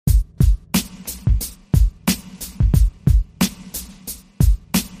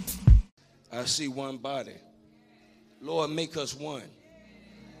I see one body. Lord, make us one.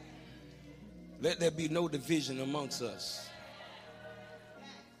 Let there be no division amongst us.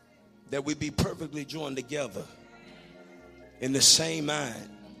 That we be perfectly joined together in the same mind,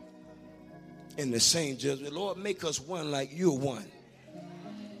 in the same judgment. Lord, make us one like you're one.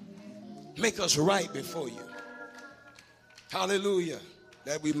 Make us right before you. Hallelujah.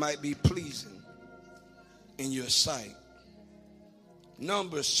 That we might be pleasing in your sight.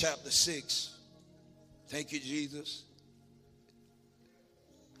 Numbers chapter 6. Thank you, Jesus.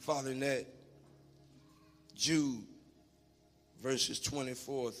 Father, in that Jude verses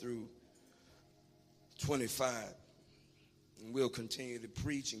 24 through 25. And we'll continue to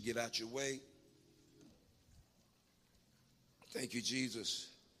preach and get out your way. Thank you, Jesus.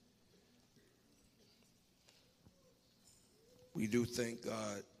 We do thank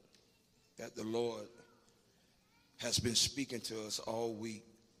God that the Lord has been speaking to us all week.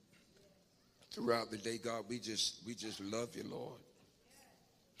 Throughout the day, God, we just love you, Lord.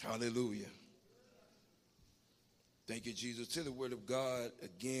 Hallelujah. Thank you, Jesus. To the word of God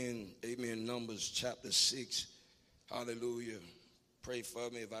again, amen. Numbers chapter 6. Hallelujah. Pray for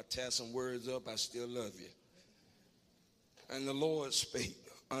me. If I tear some words up, I still love you. And the Lord spake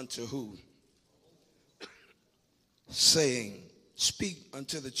unto who? Saying, speak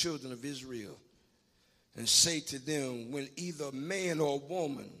unto the children of Israel, and say to them, when either man or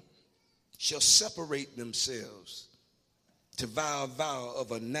woman shall separate themselves to vow a vow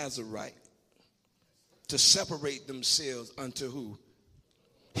of a Nazarite, to separate themselves unto who?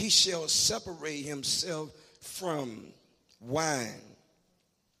 He shall separate himself from wine,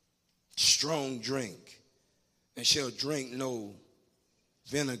 strong drink, and shall drink no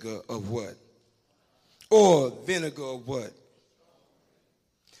vinegar of what? Or vinegar of what?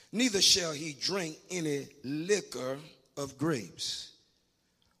 Neither shall he drink any liquor of grapes,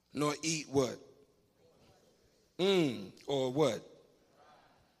 nor eat what? Or what?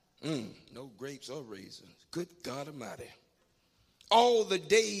 No grapes or raisins. Good God Almighty. All the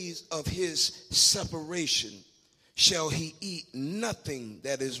days of his separation shall he eat nothing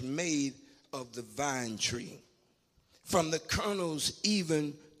that is made of the vine tree, from the kernels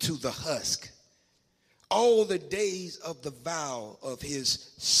even to the husk. All the days of the vow of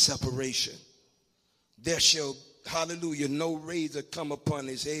his separation, there shall, hallelujah, no razor come upon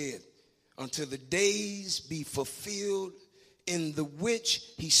his head until the days be fulfilled in the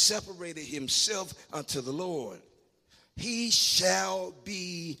which he separated himself unto the Lord. He shall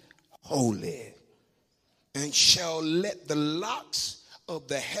be holy, and shall let the locks of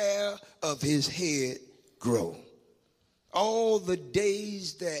the hair of his head grow. All the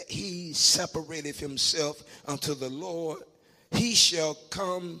days that he separated himself unto the Lord, he shall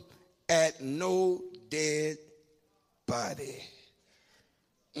come at no dead body.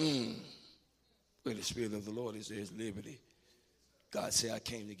 Where the Spirit of the Lord is, there is liberty. God said, I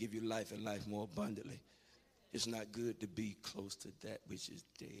came to give you life and life more abundantly. It's not good to be close to that which is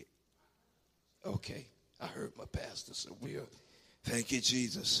dead. Okay, I heard my pastor, so we'll. Thank you,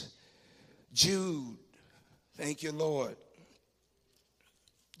 Jesus. Jude. Thank you, Lord.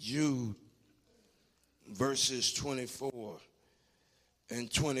 Jude, verses 24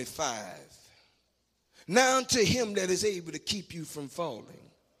 and 25. Now unto him that is able to keep you from falling.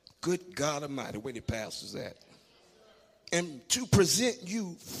 Good God Almighty, where the pastor's at. And to present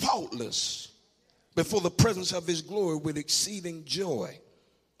you faultless before the presence of his glory with exceeding joy.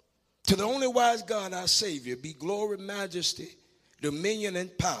 To the only wise God, our Savior, be glory, majesty, dominion,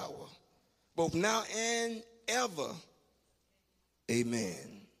 and power, both now and ever.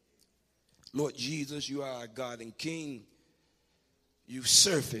 Amen. Lord Jesus, you are our God and King. You've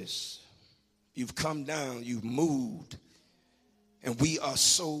surfaced. You've come down. You've moved. And we are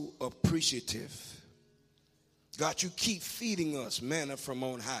so appreciative. God, you keep feeding us manna from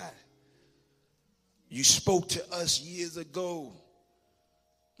on high. You spoke to us years ago.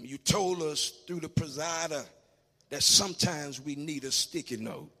 You told us through the presider that sometimes we need a sticky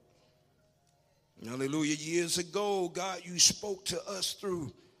note. Hallelujah. Years ago, God, you spoke to us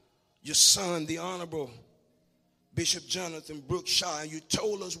through your son, the Honorable Bishop Jonathan Brooks Shaw. You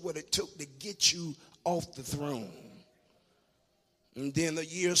told us what it took to get you off the throne. And then a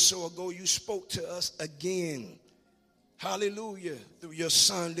year or so ago, you spoke to us again. Hallelujah. Through your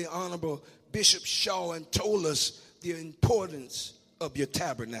son, the Honorable Bishop Shaw, and told us the importance of your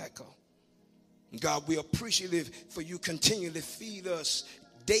tabernacle. God, we're appreciative for you continuing to feed us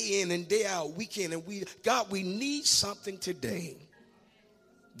day in and day out, weekend. And God, we need something today.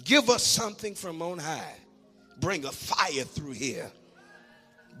 Give us something from on high. Bring a fire through here.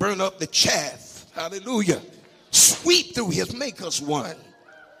 Burn up the chaff. Hallelujah. Sweep through here. Make us one.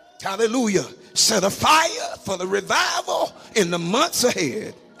 Hallelujah. Set a fire for the revival in the months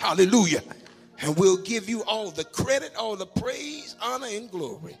ahead. Hallelujah. And we'll give you all the credit, all the praise, honor, and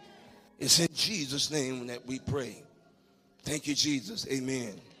glory. It's in Jesus' name that we pray. Thank you, Jesus.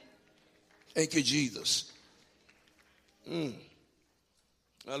 Amen. Thank you, Jesus.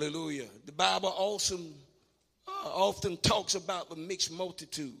 Hallelujah. The Bible also often talks about the mixed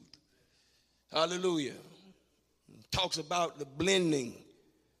multitude. Hallelujah. It talks about the blending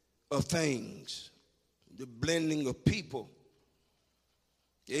of things, the blending of people.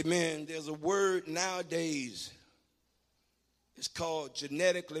 Amen. There's a word nowadays. It's called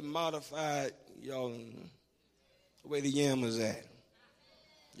genetically modified. Y'all, where the yam is at?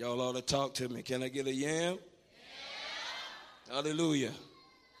 Y'all ought to talk to me. Can I get a yam? Yeah. Hallelujah.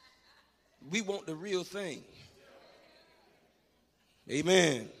 We want the real thing.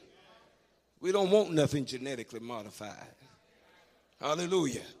 Amen. We don't want nothing genetically modified.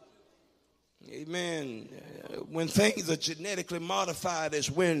 Hallelujah. Amen. When things are genetically modified is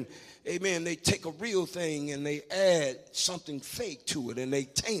when, amen, they take a real thing and they add something fake to it and they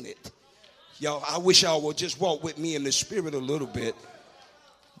taint it. Y'all, I wish y'all would just walk with me in the spirit a little bit.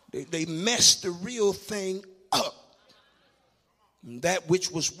 They mess the real thing up. That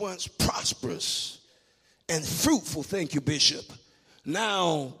which was once prosperous and fruitful, thank you, Bishop,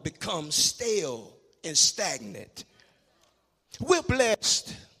 now becomes stale and stagnant. We're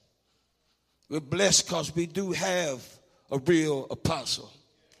blessed. We're blessed because we do have a real apostle.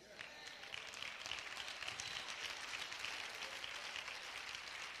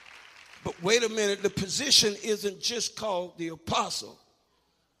 But wait a minute, the position isn't just called the apostle.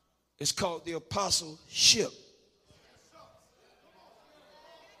 It's called the apostleship.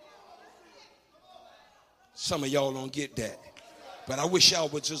 Some of y'all don't get that. But I wish y'all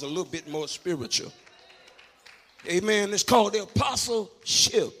was just a little bit more spiritual. Amen. It's called the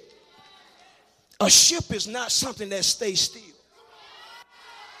apostleship. A ship is not something that stays still.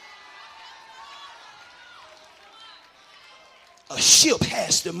 A ship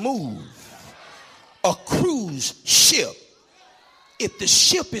has to move. A cruise ship. If the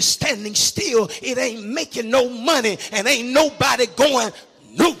ship is standing still, it ain't making no money and ain't nobody going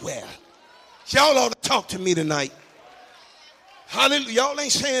nowhere. Y'all ought to talk to me tonight. Hallelujah. Y'all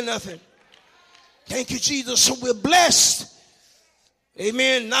ain't saying nothing. Thank you, Jesus. So we're blessed.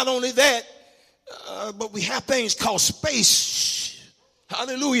 Amen. Not only that, but we have things called space.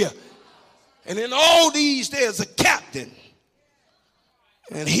 Hallelujah. And in all these, there's a captain.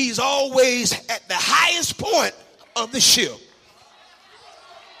 And he's always at the highest point of the ship.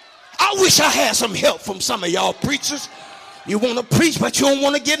 I wish I had some help from some of y'all preachers. You want to preach, but you don't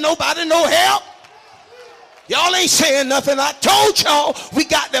want to get nobody no help. Y'all ain't saying nothing. I told y'all we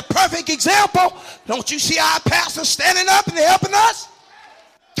got the perfect example. Don't you see our pastor standing up and helping us?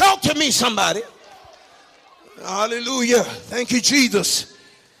 Talk to me, somebody. Hallelujah. Thank you, Jesus.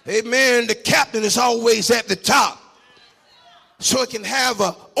 Amen. The captain is always at the top, so it can have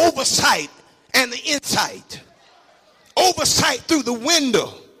an oversight and the insight. Oversight through the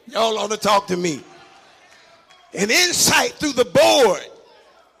window. Y'all ought to talk to me. And insight through the board.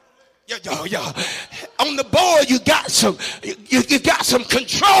 Y'all. On the board, you got some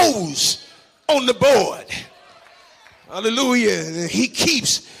controls on the board. Hallelujah. And he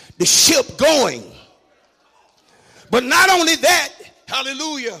keeps the ship going. But not only that,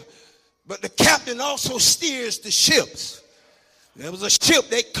 hallelujah, but the captain also steers the ships. There was a ship,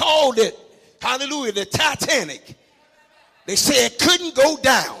 they called it, hallelujah, the Titanic. They said it couldn't go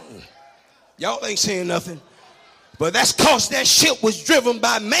down. Y'all ain't saying nothing. But that's because that ship was driven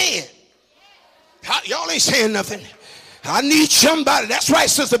by man. Y'all ain't saying nothing. I need somebody. That's right,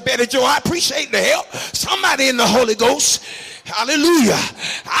 Sister Betty Joe. I appreciate the help. Somebody in the Holy Ghost. Hallelujah.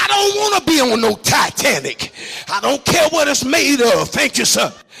 I don't want to be on no Titanic. I don't care what it's made of. Thank you,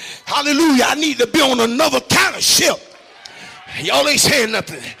 sir. Hallelujah. I need to be on another kind of ship. Y'all ain't saying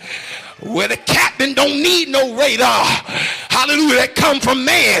nothing. Where the captain don't need no radar. Hallelujah. That come from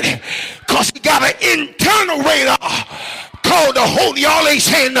man. Because he got an internal radar called the Holy. Y'all ain't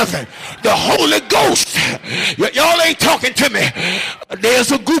saying nothing. The Holy Ghost. Y'all ain't talking to me.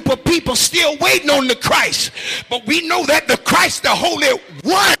 There's a group of people still waiting on the Christ. But we know that the Christ, the Holy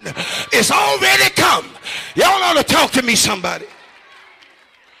One, is already come. Y'all ought to talk to me, somebody.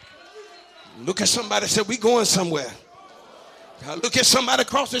 Look at somebody and say, we going somewhere. Look at somebody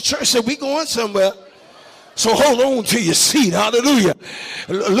across the church and say, we going somewhere. So hold on to your seat. Hallelujah.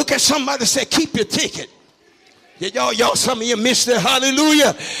 Look at somebody and say, keep your ticket. Yeah, y'all, some of you missed it.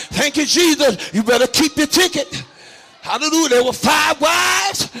 Hallelujah. Thank you, Jesus. You better keep your ticket. Hallelujah. There were 5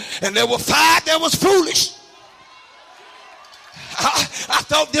 wise and there were 5 that was foolish. I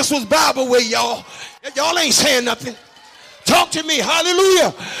thought this was Bible way, y'all. Y'all ain't saying nothing. Talk to me.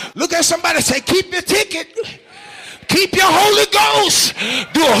 Hallelujah. Look at somebody and say, keep your ticket. Keep your Holy Ghost.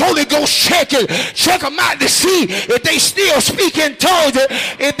 Do a Holy Ghost check it. Check them out to see if they still speak in tongues,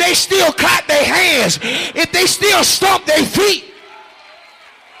 if they still clap their hands, if they still stomp their feet.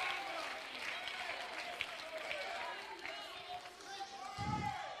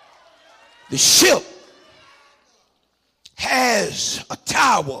 The ship has a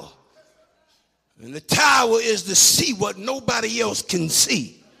tower, and the tower is to see what nobody else can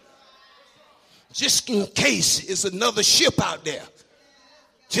see. Just in case it's another ship out there.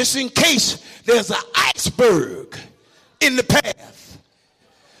 Just in case there's an iceberg in the path.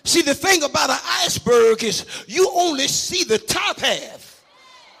 See, the thing about an iceberg is you only see the top half.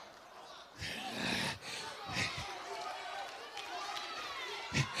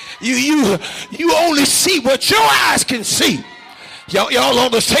 You only see what your eyes can see. Y'all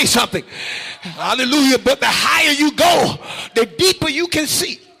ought to say something. Hallelujah. But the higher you go, the deeper you can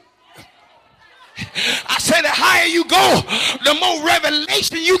see. I said the higher you go, the more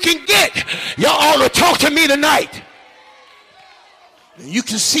revelation you can get. Y'all ought to talk to me tonight. You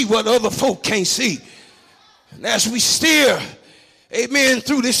can see what other folk can't see. And as we steer, amen,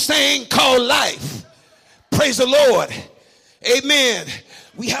 through this thing called life, praise the Lord, amen,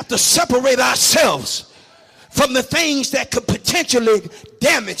 we have to separate ourselves from the things that could potentially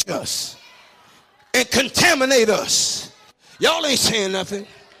damage us and contaminate us. Y'all ain't saying nothing.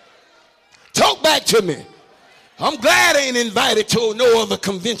 Talk back to me. I'm glad I ain't invited to no other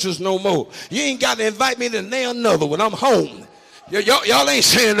conventions no more. You ain't got to invite me to another when I'm home. Y'all ain't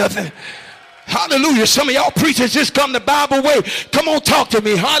saying nothing. Hallelujah. Some of y'all preachers just come the Bible way. Come on, talk to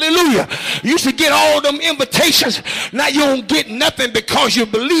me. Hallelujah. You used to get all them invitations. Now you don't get nothing because you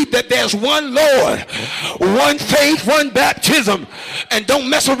believe that there's one Lord, one faith, one baptism. And don't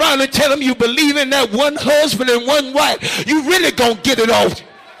mess around and tell them you believe in that one husband and one wife. You really gonna get it all.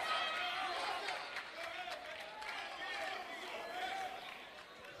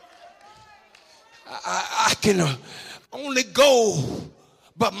 I can only go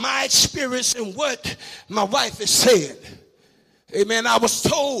but my experience and what my wife has said. Amen. I was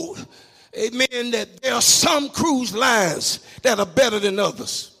told, amen, that there are some cruise lines that are better than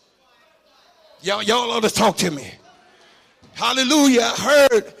others. Y'all ought to talk to me. Hallelujah. I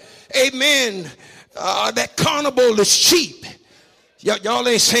heard, amen, that Carnival is cheap. Y'all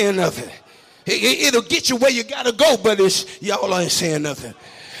ain't saying nothing. It'll get you where you got to go, but y'all ain't saying nothing.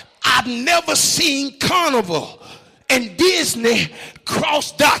 I've never seen Carnival and Disney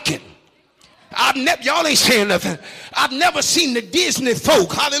cross-docking. Y'all ain't saying nothing. I've never seen the Disney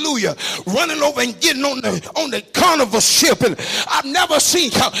folk, hallelujah, running over and getting on the Carnival ship. And I've never seen,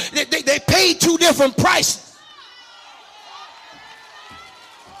 they paid two different prices.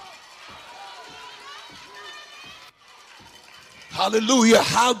 Hallelujah.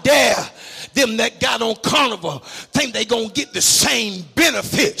 How dare them that got on Carnival think they gonna get the same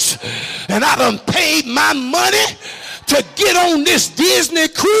benefits. And I done paid my money to get on this Disney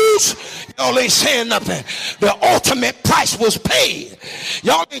cruise. Y'all ain't saying nothing. The ultimate price was paid.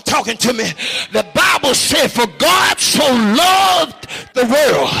 Y'all ain't talking to me. The Bible said, for God so loved the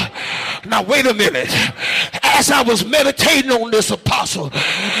world. Now wait a minute. As I was meditating on this, apostle,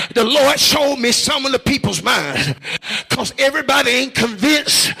 the Lord showed me some of the people's minds, because everybody ain't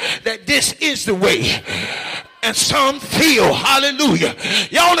convinced that this is the way. And some feel, hallelujah,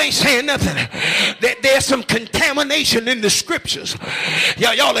 y'all ain't saying nothing, that there's some contamination in the scriptures.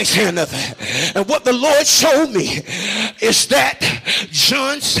 Y'all ain't saying nothing. And what the Lord showed me is that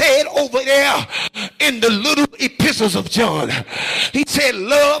John said over there in the little epistles of John, he said,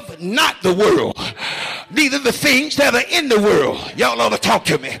 love not the world, neither the things that are in the world. Y'all ought to talk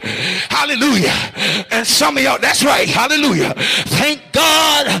to me. Hallelujah. And some of y'all, that's right, hallelujah. Thank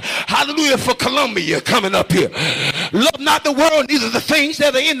God, hallelujah, for Columbia coming up here. Love not the world, neither the things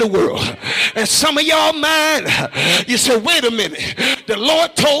that are in the world. And some of y'all mind, you say, wait a minute, the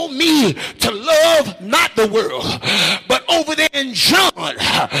Lord told me to love not the world. But over there in John,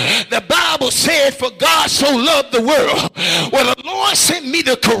 the Bible said, for God so loved the world. Well, the Lord sent me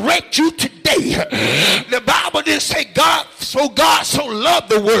to correct you today. The Bible didn't say God so loved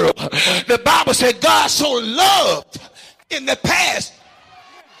the world. The Bible said God so loved in the past.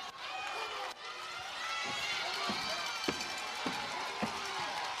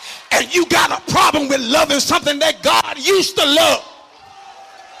 And you got a problem with loving something that God used to love.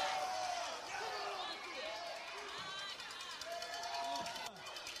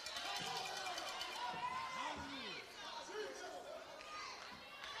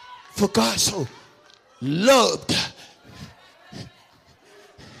 For God so loved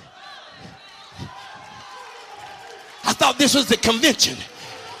thought this was the convention.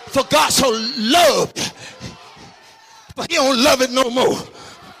 For God so loved, but he don't love it no more.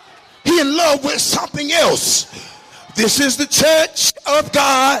 He in love with something else. This is the church of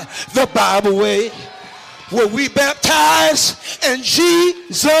God, the Bible way, where we baptize in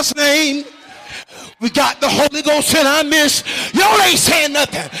Jesus' name. We got the Holy Ghost in our midst. Y'all ain't saying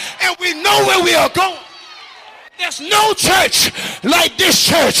nothing. And we know where we are going. There's no church like this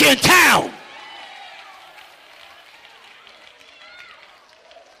church in town.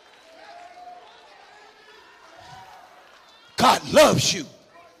 God loves you.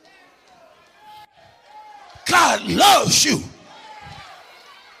 God loves you.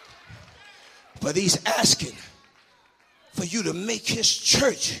 But he's asking for you to make his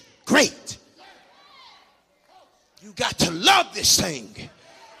church great. You got to love this thing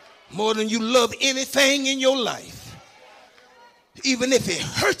more than you love anything in your life. Even if it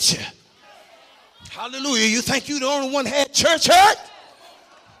hurts you. Hallelujah. You think you the only one had church hurt?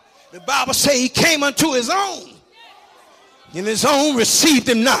 The Bible says he came unto his own, and his own received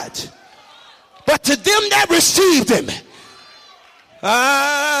him not. But to them that received him,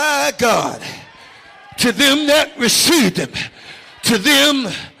 God, to them that received him, to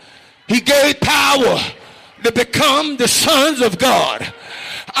them he gave power to become the sons of God.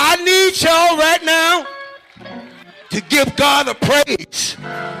 I need y'all right now to give God a praise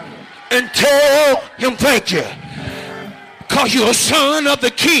and tell him thank you, because you're a son of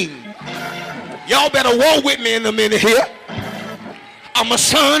the King. Y'all better walk with me in a minute here. I'm a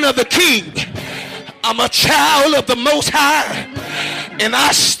son of the King. I'm a child of the Most High. And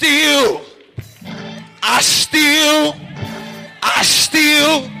I still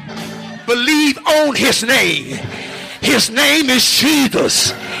believe on his name. His name is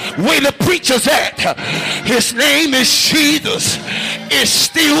Jesus. Where the preacher's at, his name is Jesus. It's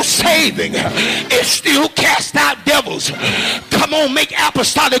still saving. It's still cast out devils. Come on, make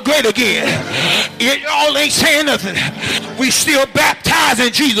apostolic great again. Y'all ain't saying nothing. We still baptize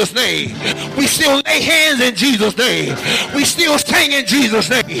in Jesus' name. We still lay hands in Jesus' name. We still sing in Jesus'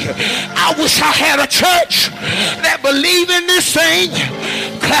 name. I wish I had a church that believe in this thing.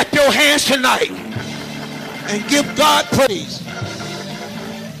 Clap your hands tonight and give God praise.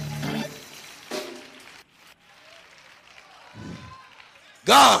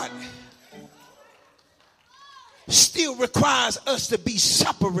 God still requires us to be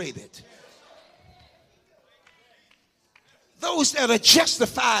separated. Those that are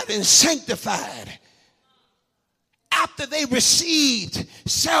justified and sanctified after they received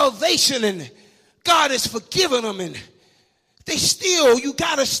salvation and God has forgiven them, and you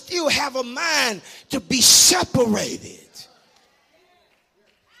gotta still have a mind to be separated.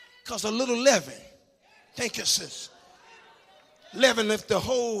 Because a little leaven, thank you, sis. Leaven left the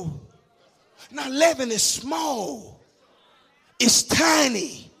whole. Now leaven is small. It's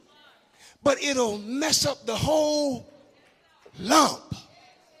tiny. But it'll mess up the whole lump.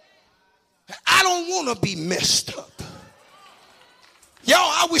 I don't want to be messed up. Y'all,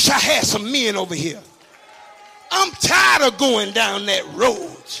 I wish I had some men over here. I'm tired of going down that road.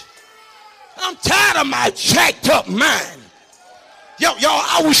 I'm tired of my jacked up mind. Y'all,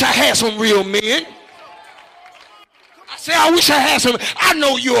 I wish I had some real men. I wish I had some. I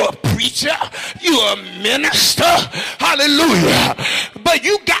know you're a preacher, you're a minister, hallelujah, but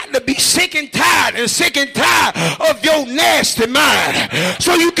you got to be sick and tired of your nasty mind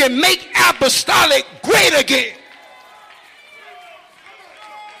so you can make apostolic great again.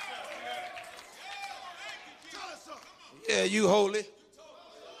 Yeah, you holy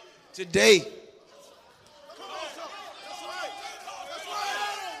today.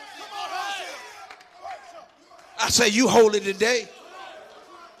 I say you holy today.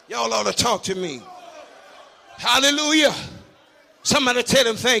 Y'all ought to talk to me. Hallelujah. Somebody tell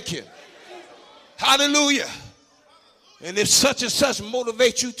him thank you. Hallelujah. And if such and such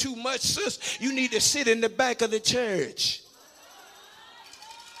motivates you too much, sis, you need to sit in the back of the church.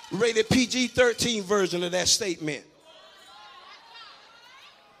 Rated PG-13 version of that statement.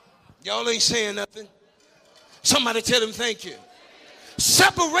 Y'all ain't saying nothing. Somebody tell him thank you.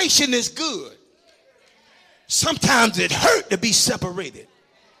 Separation is good. Sometimes it hurt to be separated.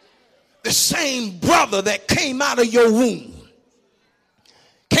 The same brother that came out of your womb,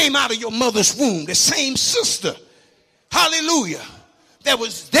 came out of your mother's womb, the same sister, hallelujah, that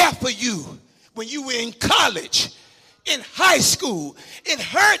was there for you when you were in college, in high school. It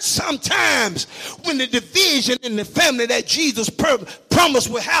hurts sometimes when the division in the family that Jesus promised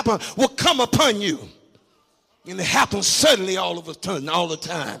would happen will come upon you. And it happens suddenly all of a sudden, all the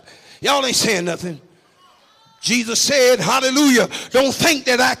time. Y'all ain't saying nothing. Jesus said, hallelujah, don't think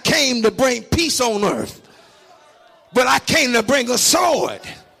that I came to bring peace on earth. But I came to bring a sword.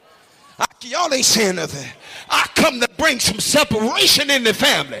 Y'all ain't saying nothing. I come to bring some separation in the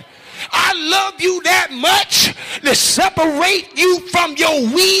family. I love you that much to separate you from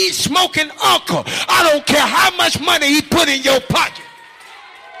your weed smoking uncle. I don't care how much money he put in your pocket.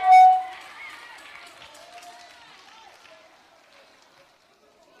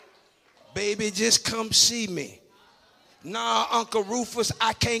 Baby, just come see me. Nah, Uncle Rufus,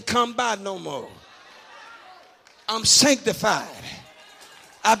 I can't come by no more. I'm sanctified.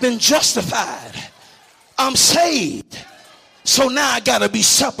 I've been justified. I'm saved. So now I gotta be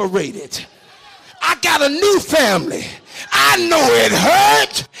separated. I got a new family. I know it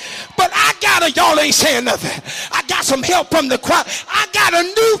hurt, but y'all ain't saying nothing. I got some help from the choir. I got a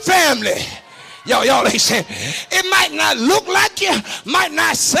new family. Y'all ain't saying. It might not look like you, might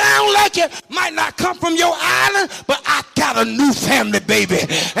not sound like you, might not come from your island, but I got a new family, baby,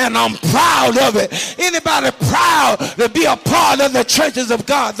 and I'm proud of it. Anybody proud to be a part of the churches of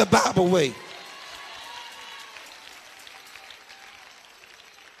God the Bible way?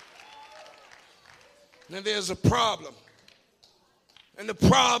 Now there's a problem. And the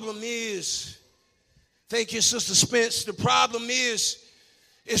problem is, thank you, Sister Spence, the problem is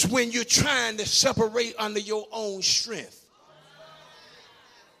when you're trying to separate under your own strength.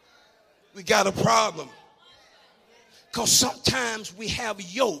 We got a problem. Because sometimes we have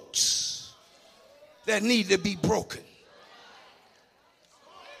yokes that need to be broken.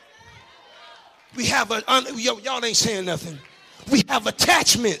 We have y'all ain't saying nothing. We have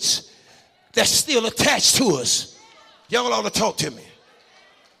attachments that's still attached to us. Y'all ought to talk to me.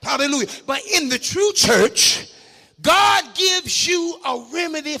 Hallelujah. But in the true church, God gives you a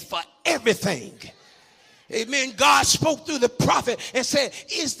remedy for everything. Amen. God spoke through the prophet and said,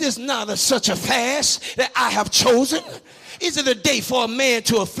 is this not such a fast that I have chosen? Is it a day for a man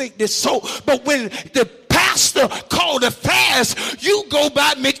to afflict his soul? But when the pastor called a fast, you go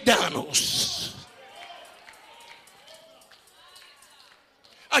by McDonald's.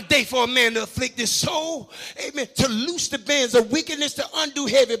 A day for a man to afflict his soul, amen, to loose the bands of wickedness, to undo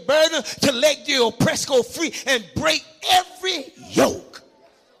heavy burden, to let the oppressed go free, and break every yoke.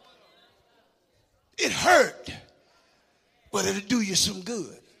 It hurt, but it'll do you some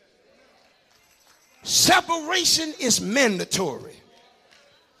good. Separation is mandatory,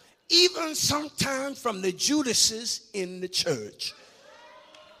 even sometimes from the Judases in the church.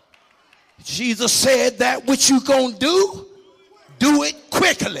 Jesus said that what you gonna do it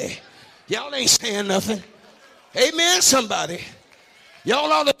quickly. Y'all ain't saying nothing. Amen, somebody.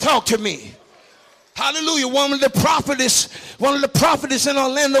 Y'all ought to talk to me. Hallelujah. One of the prophetess in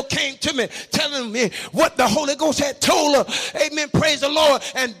Orlando came to me telling me what the Holy Ghost had told her. Amen. Praise the Lord.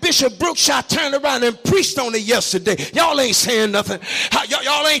 And Bishop Brookshire turned around and preached on it yesterday. Y'all ain't saying nothing.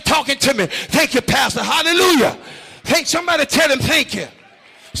 Y'all ain't talking to me. Thank you, Pastor. Hallelujah. Somebody tell him thank you.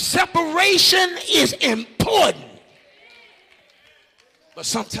 Separation is important. But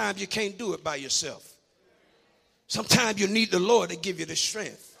sometimes you can't do it by yourself. Sometimes you need the Lord to give you the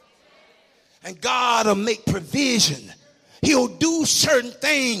strength. And God will make provision. He'll do certain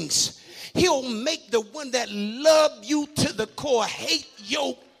things. He'll make the one that love you to the core hate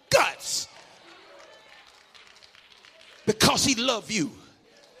your guts. Because he loves you.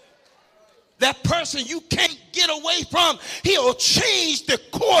 That person you can't get away from, he'll change the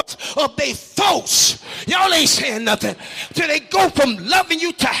course of their thoughts. Y'all ain't saying nothing. Till they go from loving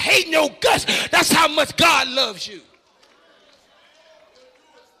you to hating your guts. That's how much God loves you.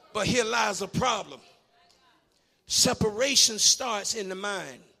 But here lies a problem. Separation starts in the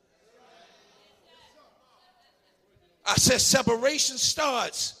mind. I said separation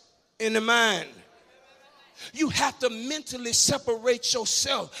starts in the mind. You have to mentally separate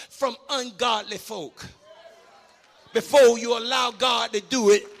yourself from ungodly folk before you allow God to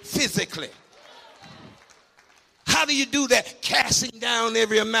do it physically. How do you do that? Casting down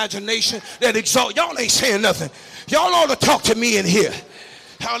every imagination that exalts. Y'all ain't saying nothing. Y'all ought to talk to me in here.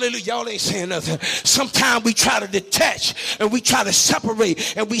 Hallelujah. Y'all ain't saying nothing. Sometimes we try to detach and we try to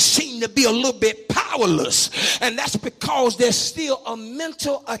separate and we seem to be a little bit powerless. And that's because there's still a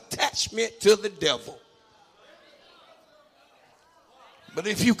mental attachment to the devil. But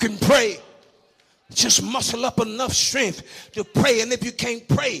if you can pray, just muscle up enough strength to pray. And if you can't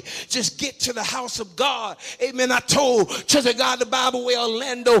pray, just get to the house of God. Amen. I told Church of God, the Bible way,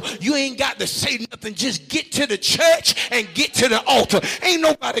 Orlando, you ain't got to say nothing. Just get to the church and get to the altar. Ain't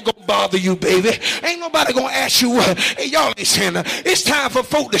nobody going to bother you, baby. Ain't nobody going to ask you what. Hey, y'all ain't saying that. It's time for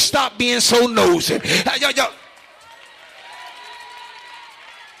folk to stop being so nosy. Y'all.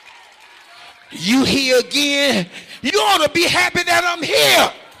 You here again? You ought to be happy that I'm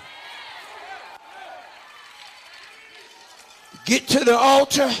here. get to the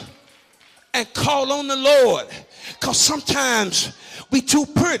altar and call on the Lord. Because sometimes we too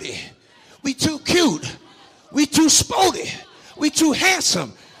pretty, we too cute, we too sporty, we too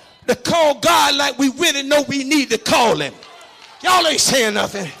handsome to call God like we really know we need to call him. Y'all ain't saying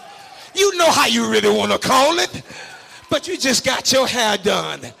nothing. You know how you really want to call it, but you just got your hair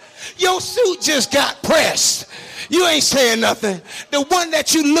done. Your suit just got pressed. You ain't saying nothing. The one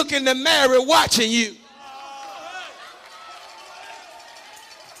that you look in the mirror watching you.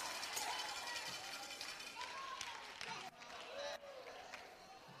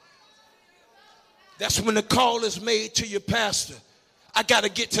 That's when the call is made to your pastor. I got to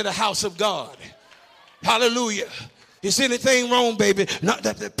get to the house of God. Hallelujah. Is anything wrong, baby? Not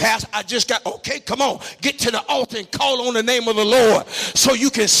that the pastor, I just got, okay, come on. Get to the altar and call on the name of the Lord so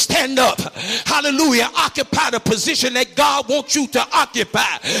you can stand up. Hallelujah. Occupy the position that God wants you to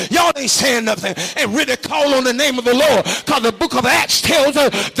occupy. Y'all ain't saying nothing. And really call on the name of the Lord. Because the book of Acts tells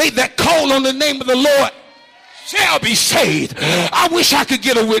us they that call on the name of the Lord shall be saved. I wish I could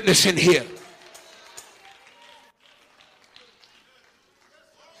get a witness in here.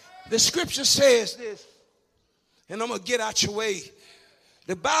 The scripture says this, and I'm going to get out your way.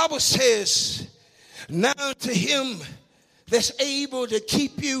 The Bible says, now to him that's able to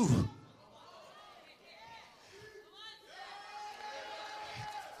keep you.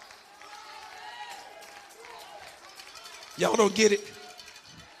 Y'all don't get it?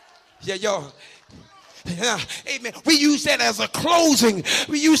 Yeah, y'all. Yeah, amen. We use that as a closing.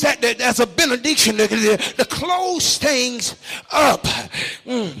 We use that as a benediction to close things up.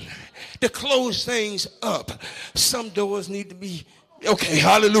 To close things up. Some doors need to be, okay,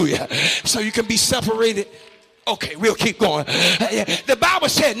 hallelujah. So you can be separated. Okay, we'll keep going. The Bible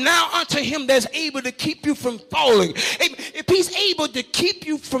said, now unto him that's able to keep you from falling. If he's able to keep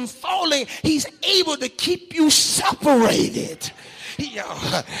you from falling, he's able to keep you separated.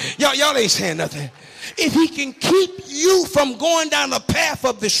 Y'all ain't saying nothing. If he can keep you from going down the path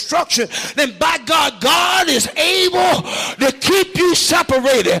of destruction, then by God, God is able to keep you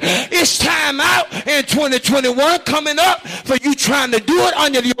separated. It's time out in 2021 coming up for you trying to do it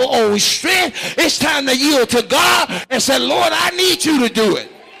under your own strength. It's time to yield to God and say, Lord, I need you to do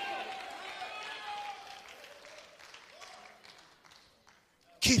it.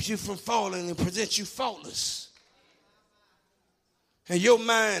 Keeps you from falling and presents you faultless. And your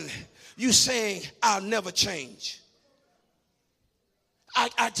mind, you saying, I'll never change. I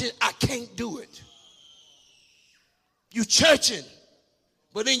can't do it. You churching,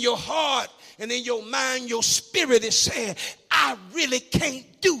 but in your heart and in your mind, your spirit is saying, I really can't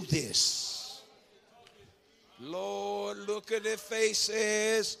do this. Lord, look at their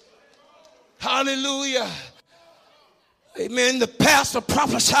faces. Hallelujah. Amen. The pastor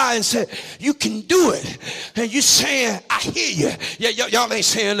prophesied and said, you can do it. And you saying, I hear you. Y'all ain't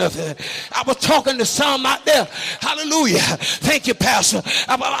saying nothing. I was talking to some out there. Hallelujah. Thank you, pastor.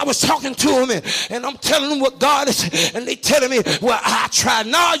 I was talking to them and I'm telling them what God is. And they telling me, well, I tried.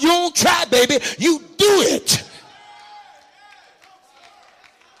 No, you don't try, baby. You do it.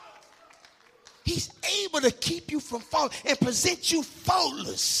 He's able to keep you from falling and present you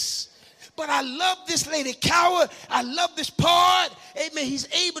faultless. But I love this lady Coward. I love this part. Amen. He's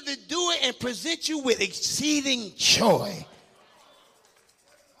able to do it and present you with exceeding joy.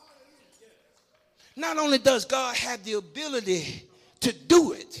 Not only does God have the ability to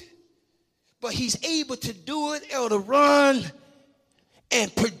do it, but he's able to do it, Elder Ron,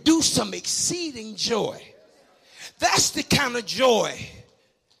 and produce some exceeding joy. That's the kind of joy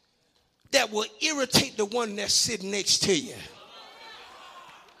that will irritate the one that's sitting next to you.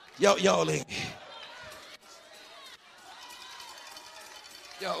 Y'all ain't.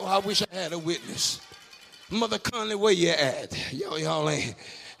 I wish I had a witness. Mother Conley, where you at? Y'all ain't.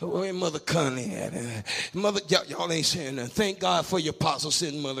 Where Mother Conley at? Y'all ain't saying nothing. Thank God for your apostle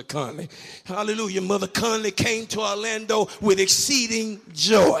sitting Mother Conley. Hallelujah. Mother Conley came to Orlando with exceeding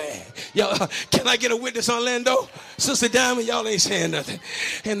joy. Y'all, can I get a witness, Orlando? Sister Diamond, y'all ain't saying nothing.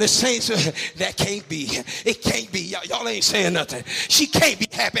 And the saints, that can't be. It can't be. Y'all ain't saying nothing. She can't be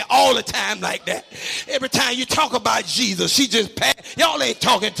happy all the time like that. Every time you talk about Jesus, she just passed. Y'all ain't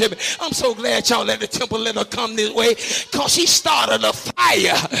talking to me. I'm so glad y'all let the temple let her come this way, because she started a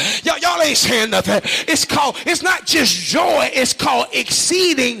fire. Y'all ain't saying nothing. It's not just joy. It's called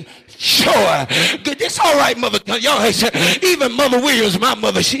exceeding joy. Good. It's all right, Mother. Y'all, even Mother Williams, my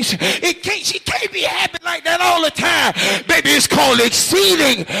mother, she can't be happy like that all the time. Baby, it's called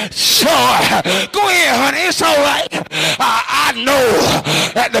exceeding joy. Go ahead, honey. It's all right. I know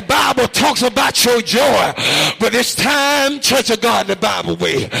that the Bible talks about your joy, but it's time, Church of God, the Bible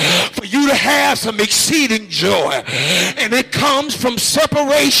way, for you to have some exceeding joy. And it comes from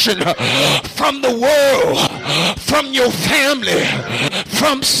separation from the world, from your family,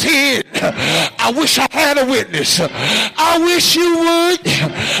 from sin. I wish I had a witness. I wish you would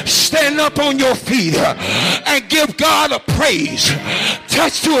stand up on your feet and give God a praise.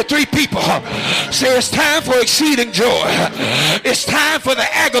 Touch 2 or 3 people. Say it's time for exceeding joy. It's time for the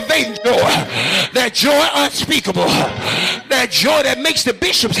aggravating joy. That joy unspeakable. That joy that makes the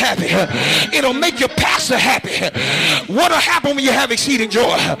bishops happy. It'll make your pastor happy. What'll happen when you have exceeding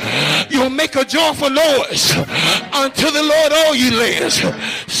joy? You'll make a joyful noise unto the Lord, all ye lands.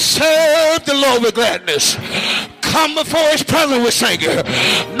 Serve the Lord with gladness. Come before his presence with singing.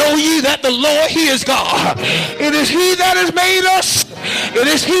 Know ye that the Lord, he is God. It is he that has made us. It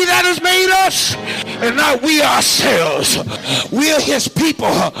is he that has made us, and not we ourselves. We are his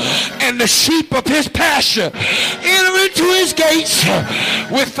people and the sheep of his pasture. Enter into his gates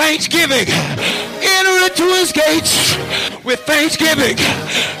with thanksgiving. Enter into his gates with thanksgiving.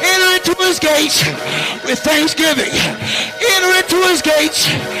 Enter into his gates with thanksgiving. Enter into his gates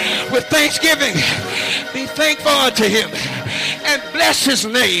with thanksgiving. Be thankful unto him and bless his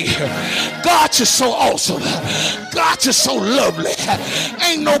name. God, you're so awesome. God, you're so lovely.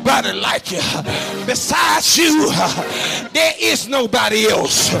 Ain't nobody like you. Besides you, there is nobody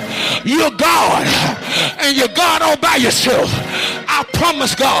else. You're God, and you're God all by yourself. I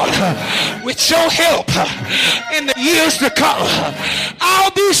promise, God, with your help in the years to come,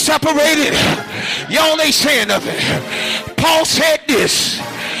 I'll be separated. Y'all ain't saying nothing. Paul said this: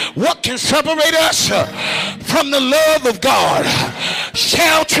 what can separate us from the love of God?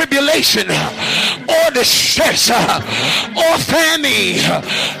 Shall tribulation or distress or famine?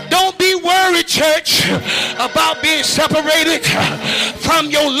 Don't be worried, church, about being separated from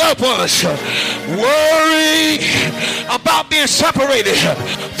your loved ones. Worry about being separated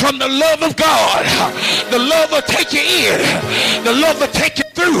from the love of God. The love will take you in. The love will take you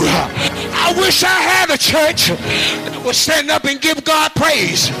through. I wish I had a church that would stand up and give God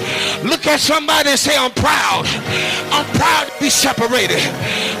praise. Look at somebody and say, I'm proud. I'm proud to be separated.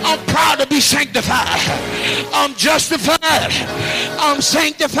 I'm proud to be sanctified. I'm justified. I'm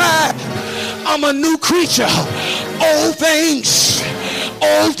sanctified. I'm a new creature. Old things.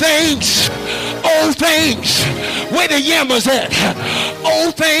 Old things. Old things. Where the yammers at?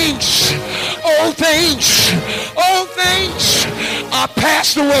 Old things. Old things. Old things are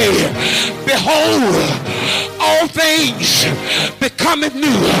passed away. Behold, all things becometh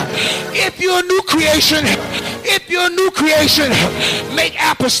new. If you're a new creation, make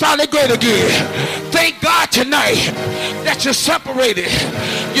apostolic great again. Thank God tonight that you're separated.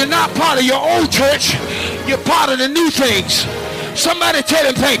 You're not part of your old church. You're part of the new things. Somebody tell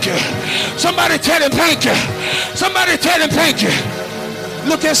him thank you. Somebody tell him thank you. Somebody tell him thank you.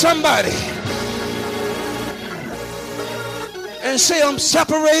 Look at somebody and say, I'm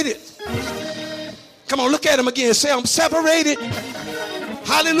separated. Come on, look at him again. Say, I'm separated.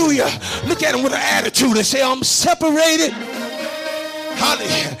 Hallelujah. Look at him with an attitude and say, I'm separated.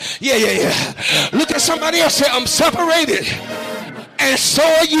 Hallelujah. Yeah. Look at somebody else. Say, I'm separated. And so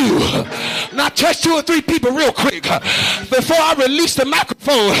are you. Now touch 2 or 3 people real quick before I release the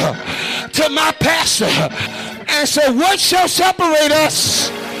microphone to my pastor and say, what shall separate us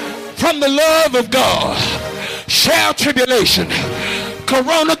from the love of God? Shall tribulation.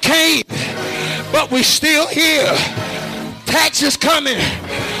 Corona came, but we still here. Taxes coming,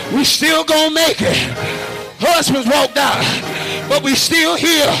 we still gonna make it. Husbands walked out, but we still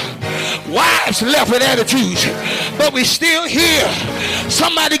here. Wives left with attitudes, but we still here.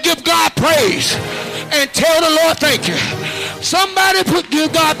 Somebody give God praise and tell the Lord thank you. Somebody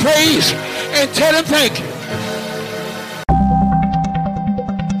give God praise and tell him thank you.